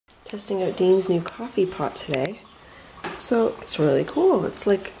Testing out Dean's new coffee pot today. So it's really cool. It's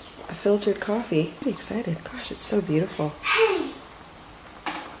like a filtered coffee. I'm really excited. Gosh, it's so beautiful.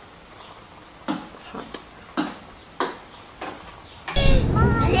 Hot.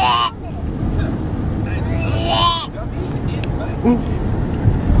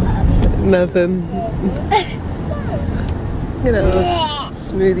 Nothing. Look at that little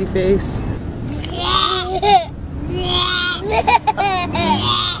smoothie face.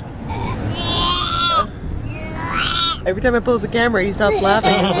 Every time I pull up the camera, he stops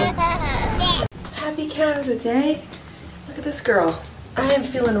laughing. Happy Canada Day. Look at this girl. I am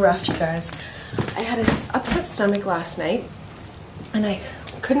feeling rough, you guys. I had an upset stomach last night, and I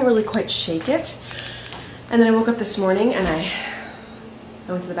couldn't really quite shake it. And then I woke up this morning, and I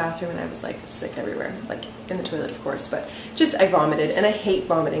went to the bathroom, and I was like sick everywhere. Like in the toilet, of course, but just I vomited, and I hate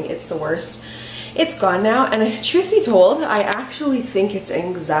vomiting. It's the worst. It's gone now, and truth be told, I actually think it's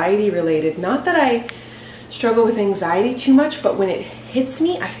anxiety related. Not that I struggle with anxiety too much, but when it hits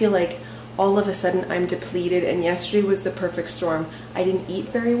me, I feel like all of a sudden I'm depleted, and yesterday was the perfect storm. I didn't eat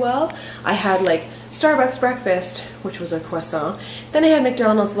very well. I had like Starbucks breakfast, which was a croissant. Then I had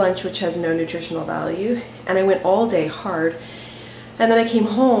McDonald's lunch, which has no nutritional value, and I went all day hard. And then I came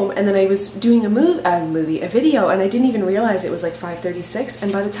home, and then I was doing a video, and I didn't even realize it was like 5:36.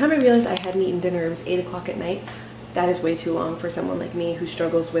 And by the time I realized I hadn't eaten dinner, it was 8 o'clock at night. That is way too long for someone like me who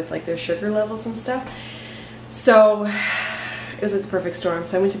struggles with like their sugar levels and stuff. So it was like the perfect storm.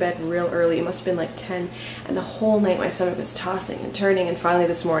 So I went to bed real early. It must have been like 10, and the whole night my stomach was tossing and turning, and finally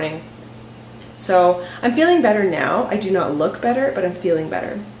this morning. So I'm feeling better now. I do not look better, but I'm feeling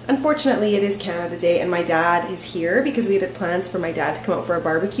better. Unfortunately, it is Canada Day, and my dad is here because we had plans for my dad to come out for a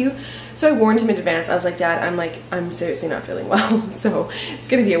barbecue. So I warned him in advance. I was like, Dad, I'm seriously not feeling well, so it's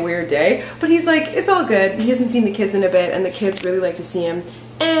gonna be a weird day. But he's like, it's all good. He hasn't seen the kids in a bit, and the kids really like to see him,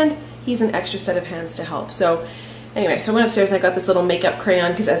 and he's an extra set of hands to help. So anyway, so I went upstairs and I got this little makeup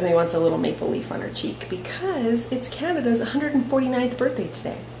crayon because Esme wants a little maple leaf on her cheek because it's Canada's 149th birthday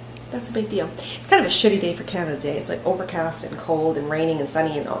today. That's a big deal. It's kind of a shitty day for Canada Day. It's like overcast and cold and raining and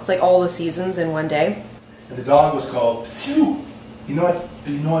sunny and all. It's like all the seasons in one day. And the dog was called Petit-Loup. You know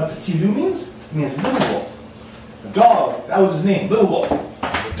what Petit-Loup means? It means little wolf. The dog, that was his name, Little Wolf.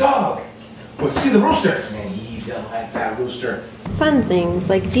 The dog was see the rooster. And he didn't like that rooster. Fun things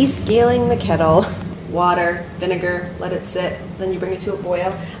like descaling the kettle, water, vinegar, let it sit, then you bring it to a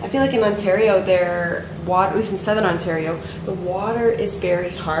boil. I feel like in Ontario, their water, at least in southern Ontario, the water is very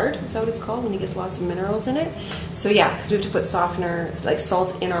hard. Is that what it's called when it gets lots of minerals in it? So yeah, because we have to put softener, like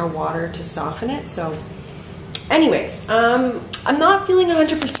salt in our water to soften it. So anyways, I'm not feeling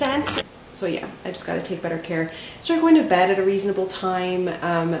 100%. So yeah, I just got to take better care. Start going to bed at a reasonable time,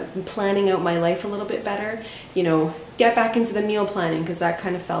 planning out my life a little bit better, you know, get back into the meal planning because that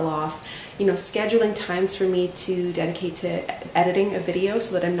kind of fell off. You know, scheduling times for me to dedicate to editing a video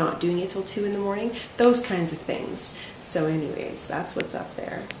so that I'm not doing it till 2 in the morning, those kinds of things. So anyways, that's what's up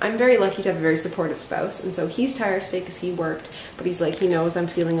there. I'm very lucky to have a very supportive spouse, and so he's tired today because he worked, but he's like, he knows I'm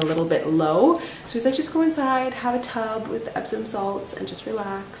feeling a little bit low, so he's like, just go inside, have a tub with Epsom salts, and just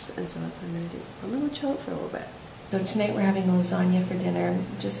relax. And so that's what I'm gonna do. I'm gonna go chill for a little bit. So tonight we're having lasagna for dinner,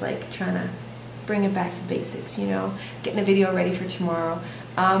 just like trying to bring it back to basics, you know, getting a video ready for tomorrow.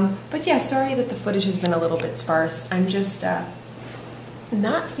 But yeah, sorry that the footage has been a little bit sparse. I'm just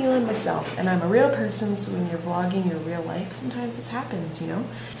not feeling myself, and I'm a real person, so when you're vlogging your real life, sometimes this happens, you know.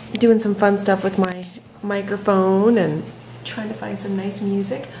 Doing some fun stuff with my microphone and trying to find some nice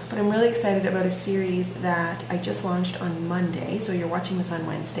music, but I'm really excited about a series that I just launched on Monday, so you're watching this on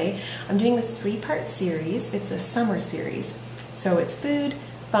Wednesday. I'm doing this 3-part series. It's a summer series, so it's food,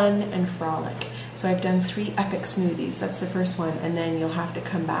 fun, and frolic. So I've done 3 epic smoothies. That's the first one, and then you'll have to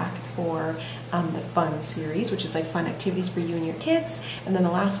come back for the fun series, which is like fun activities for you and your kids, and then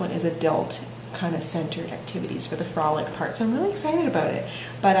the last one is adult kind of centered activities for the frolic part. So I'm really excited about it.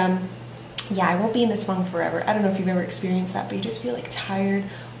 But yeah, I won't be in this funk forever. I don't know if you've ever experienced that, but you just feel like tired,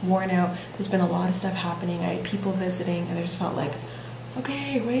 worn out. There's been a lot of stuff happening. I had people visiting, and I just felt like,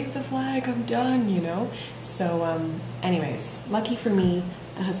 okay, wave the flag, I'm done, you know? So anyways, lucky for me,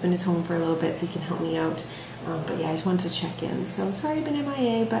 the husband is home for a little bit so he can help me out. But yeah, I just wanted to check in. So I'm sorry I've been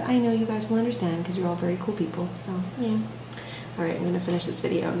MIA, but I know you guys will understand because you're all very cool people. So yeah. Alright, I'm going to finish this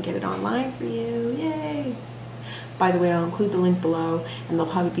video and get it online for you. Yay! By the way, I'll include the link below, and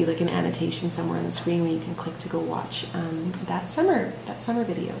there'll probably be like an annotation somewhere on the screen where you can click to go watch that summer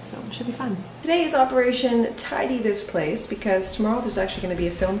video, so it should be fun. Today is Operation Tidy This Place because tomorrow there's actually going to be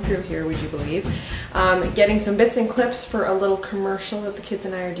a film crew here, would you believe? Getting some bits and clips for a little commercial that the kids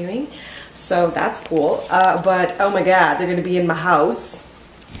and I are doing, so that's cool. But oh my god, they're going to be in my house.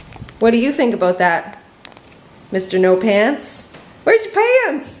 What do you think about that, Mr. No Pants? Where's your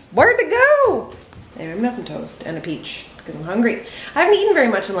pants? Where'd it go? Anyway, I'm having toast and a peach because I'm hungry. I haven't eaten very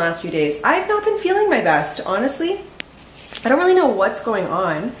much in the last few days. I've not been feeling my best, honestly. I don't really know what's going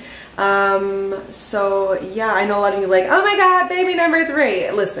on. So yeah, I know a lot of you are like, oh my god, baby number 3.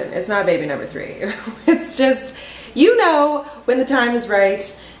 Listen, it's not baby number 3. It's just, you know when the time is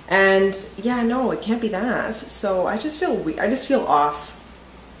right. And yeah, no, it can't be that. So I just feel weird. I just feel off.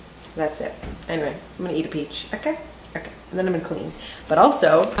 That's it. Anyway, I'm gonna eat a peach. Okay? Okay. And then I'm gonna clean. But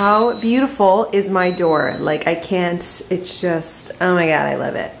also, how beautiful is my door? Like, I can't, it's just, oh my god, I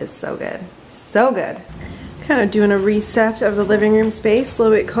love it. It's so good. So good. Kind of doing a reset of the living room space, a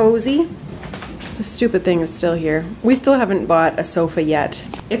little bit cozy. The stupid thing is still here. We still haven't bought a sofa yet.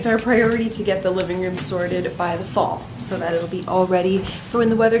 It's our priority to get the living room sorted by the fall so that it'll be all ready for when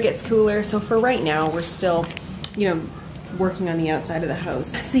the weather gets cooler. So for right now, we're still, you know, working on the outside of the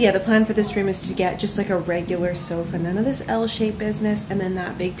house. So yeah, the plan for this room is to get just like a regular sofa, none of this L-shaped business, and then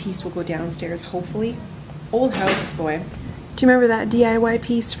that big piece will go downstairs, hopefully. Old houses, boy. Do you remember that DIY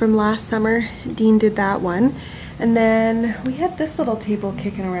piece from last summer? Dean did that one. And then we had this little table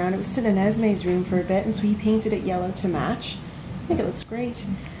kicking around. It was sitting in Esme's room for a bit, and so he painted it yellow to match. I think it looks great.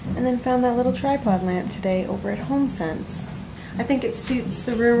 And then found that little tripod lamp today over at HomeSense. I think it suits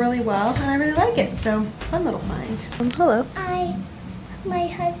the room really well, and I really like it, so fun little find. Hello. My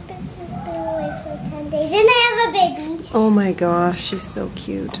husband has been away for 10 days, and I have a baby. Oh my gosh, she's so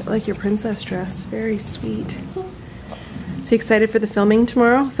cute. I like your princess dress, very sweet. So you excited for the filming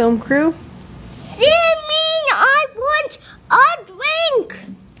tomorrow, film crew? Filming! I want a drink!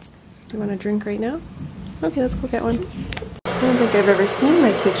 You want a drink right now? Okay, let's go get one. I don't think I've ever seen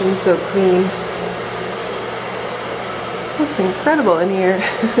my kitchen so clean. Looks incredible in here.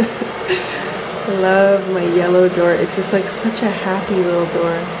 I love my yellow door. It's just like such a happy little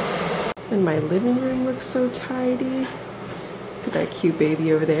door. And my living room looks so tidy. Look at that cute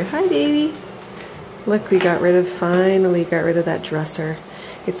baby over there. Hi, baby. Look, we finally got rid of that dresser.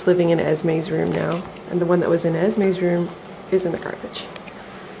 It's living in Esme's room now. And the one that was in Esme's room is in the garbage.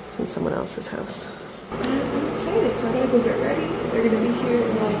 It's in someone else's house. And I'm excited, so I gotta go get ready. They're gonna be here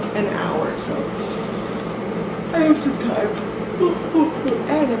in like an hour, so I have some time.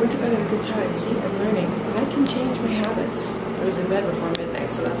 And I went to bed at a good time. See, I'm learning. I can change my habits. I was in bed before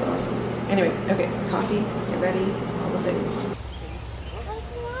midnight, so that's awesome. Anyway, okay, coffee, get ready, all the things.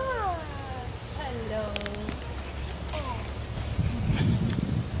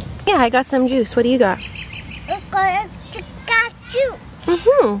 Yeah, I got some juice. What do you got? I got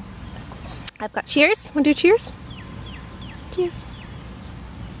you. I've got cheers. Want to do cheers? Cheers.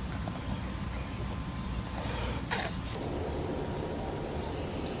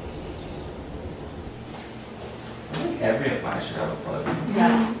 Every appliance should have a plug.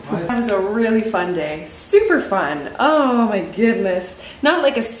 Yeah. That was a really fun day. Super fun. Oh my goodness. Not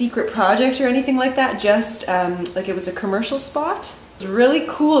like a secret project or anything like that, just like it was a commercial spot. It was really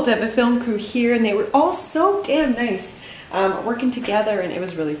cool to have a film crew here, and they were all so damn nice, working together, and it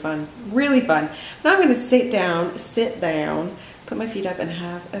was really fun. Really fun. Now I'm going to sit down, put my feet up and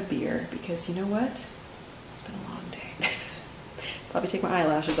have a beer, because you know what? It's been a long day. Probably take my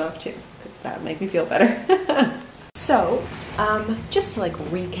eyelashes off too, because that would make me feel better. So, just to like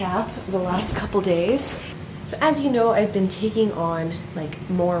recap the last couple days. So as you know, I've been taking on like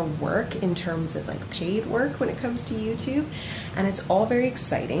more work in terms of like paid work when it comes to YouTube, and it's all very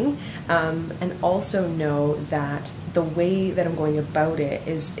exciting, and also know that the way that I'm going about it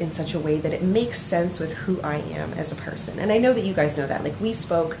is in such a way that it makes sense with who I am as a person. And I know that you guys know that. Like we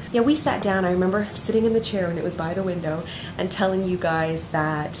sat down, I remember sitting in the chair when it was by the window and telling you guys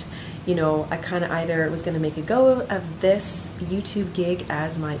that, you know, I kind of either was going to make a go of this YouTube gig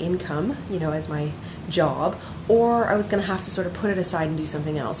as my income, you know, as my job, or I was going to have to sort of put it aside and do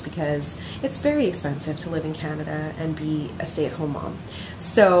something else, because it's very expensive to live in Canada and be a stay-at-home mom.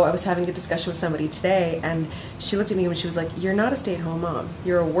 So I was having a discussion with somebody today, and she looked at me and she was like, "You're not a stay-at-home mom,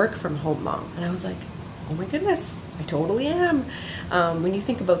 you're a work-from-home mom." And I was like, oh my goodness, I totally am. When you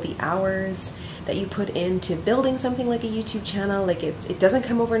think about the hours that you put into building something like a YouTube channel, like it doesn't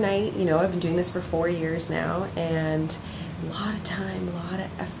come overnight. You know, I've been doing this for 4 years now, and a lot of time, a lot of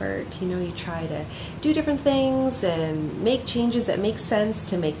effort. You know, you try to do different things and make changes that make sense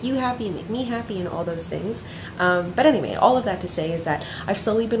to make you happy, make me happy, and all those things. But anyway, all of that to say is that I've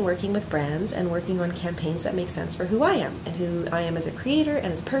slowly been working with brands and working on campaigns that make sense for who I am and who I am as a creator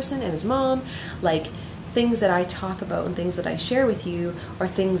and as a person and as mom. Like, things that I talk about and things that I share with you are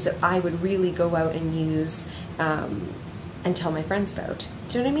things that I would really go out and use and tell my friends about.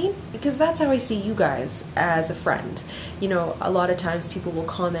 Do you know what I mean? Because that's how I see you guys as a friend. You know, a lot of times people will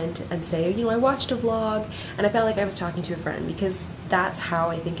comment and say, you know, I watched a vlog and I felt like I was talking to a friend, because that's how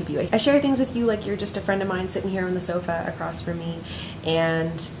I think of you. I share things with you like you're just a friend of mine sitting here on the sofa across from me,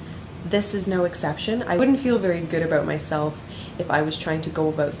 and this is no exception. I wouldn't feel very good about myself if I was trying to go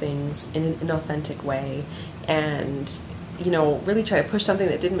about things in an authentic way and, you know, really try to push something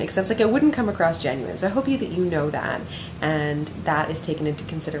that didn't make sense. Like, it wouldn't come across genuine. So I hope that you know that, and that is taken into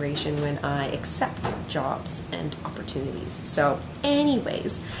consideration when I accept jobs and opportunities. So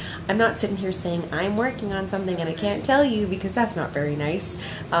anyways, I'm not sitting here saying I'm working on something and I can't tell you, because that's not very nice.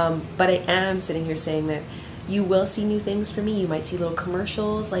 But I am sitting here saying that you will see new things from me. You might see little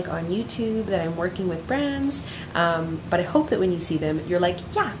commercials like on YouTube that I'm working with brands, but I hope that when you see them, you're like,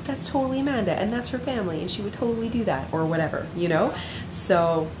 yeah, that's totally Amanda, and that's her family, and she would totally do that, or whatever, you know?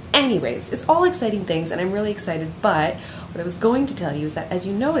 So anyways, it's all exciting things, and I'm really excited, but what I was going to tell you is that, as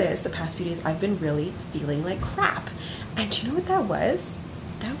you notice, the past few days I've been really feeling like crap. And you know what that was?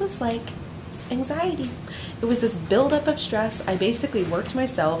 That was like anxiety. It was this buildup of stress. I basically worked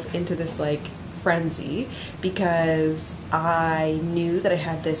myself into this like frenzy, because I knew that I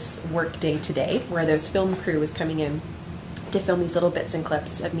had this work day today where this film crew was coming in to film these little bits and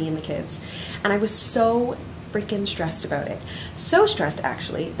clips of me and the kids, and I was so freaking stressed about it. So stressed,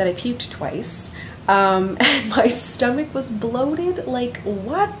 actually, that I puked twice, and my stomach was bloated like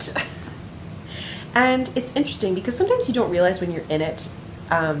what? And it's interesting because sometimes you don't realize when you're in it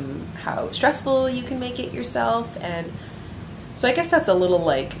how stressful you can make it yourself. And so I guess that's a little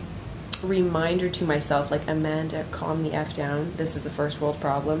like reminder to myself, like, Amanda, calm the F down. This is a first world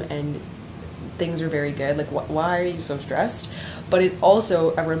problem and things are very good. Like, why are you so stressed? But it's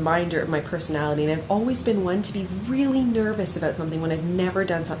also a reminder of my personality, and I've always been one to be really nervous about something when I've never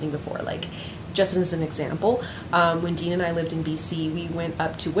done something before. Like, just as an example, when Dean and I lived in BC, we went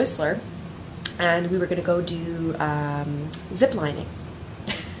up to Whistler and we were going to go do zip lining.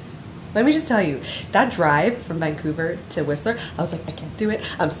 Let me just tell you, that drive from Vancouver to Whistler, I was like, I can't do it.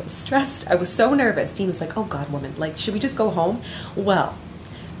 I'm so stressed. I was so nervous. Dean was like, oh God, woman, like, should we just go home? Well,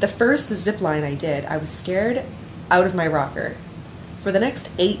 the first zip line I did, I was scared out of my rocker. For the next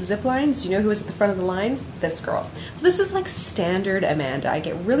 8 zip lines, do you know who was at the front of the line? This girl. So this is like standard Amanda. I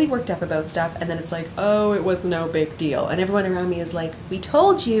get really worked up about stuff, and then it's like, oh, it was no big deal. And everyone around me is like, we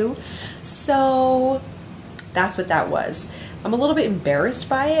told you. So that's what that was. I'm a little bit embarrassed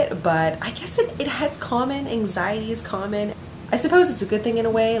by it, but I guess it's common. Anxiety is common. I suppose it's a good thing in a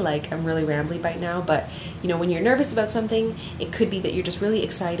way. Like, I'm really rambly right now, but you know, when you're nervous about something, it could be that you're just really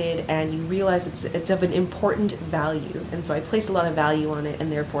excited and you realize it's of an important value. And so I placed a lot of value on it,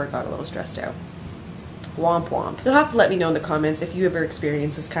 and therefore got a little stressed out. Womp womp. You'll have to let me know in the comments if you ever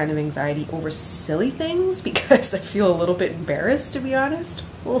experience this kind of anxiety over silly things, because I feel a little bit embarrassed, to be honest.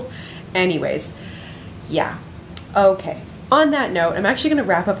 Well, anyways, yeah. Okay. On that note, I'm actually going to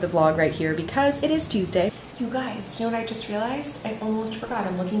wrap up the vlog right here because it is Tuesday. You guys, you know what I just realized? I almost forgot.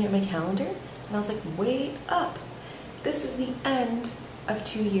 I'm looking at my calendar and I was like, wait up. This is the end of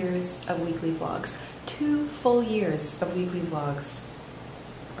 2 years of weekly vlogs. 2 full years of weekly vlogs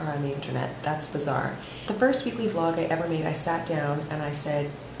are on the internet. That's bizarre. The first weekly vlog I ever made, I sat down and I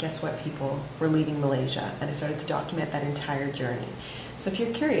said, guess what, people? We're leaving Malaysia. And I started to document that entire journey. So if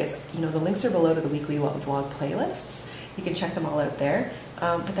you're curious, you know, the links are below to the weekly vlog playlists. You can check them all out there,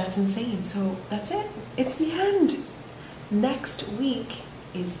 but that's insane. So that's it. It's the end. Next week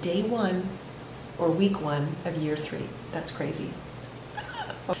is day 1 or week 1 of year 3. That's crazy.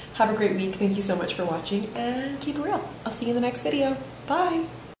 Have a great week. Thank you so much for watching, and keep it real. I'll see you in the next video. Bye.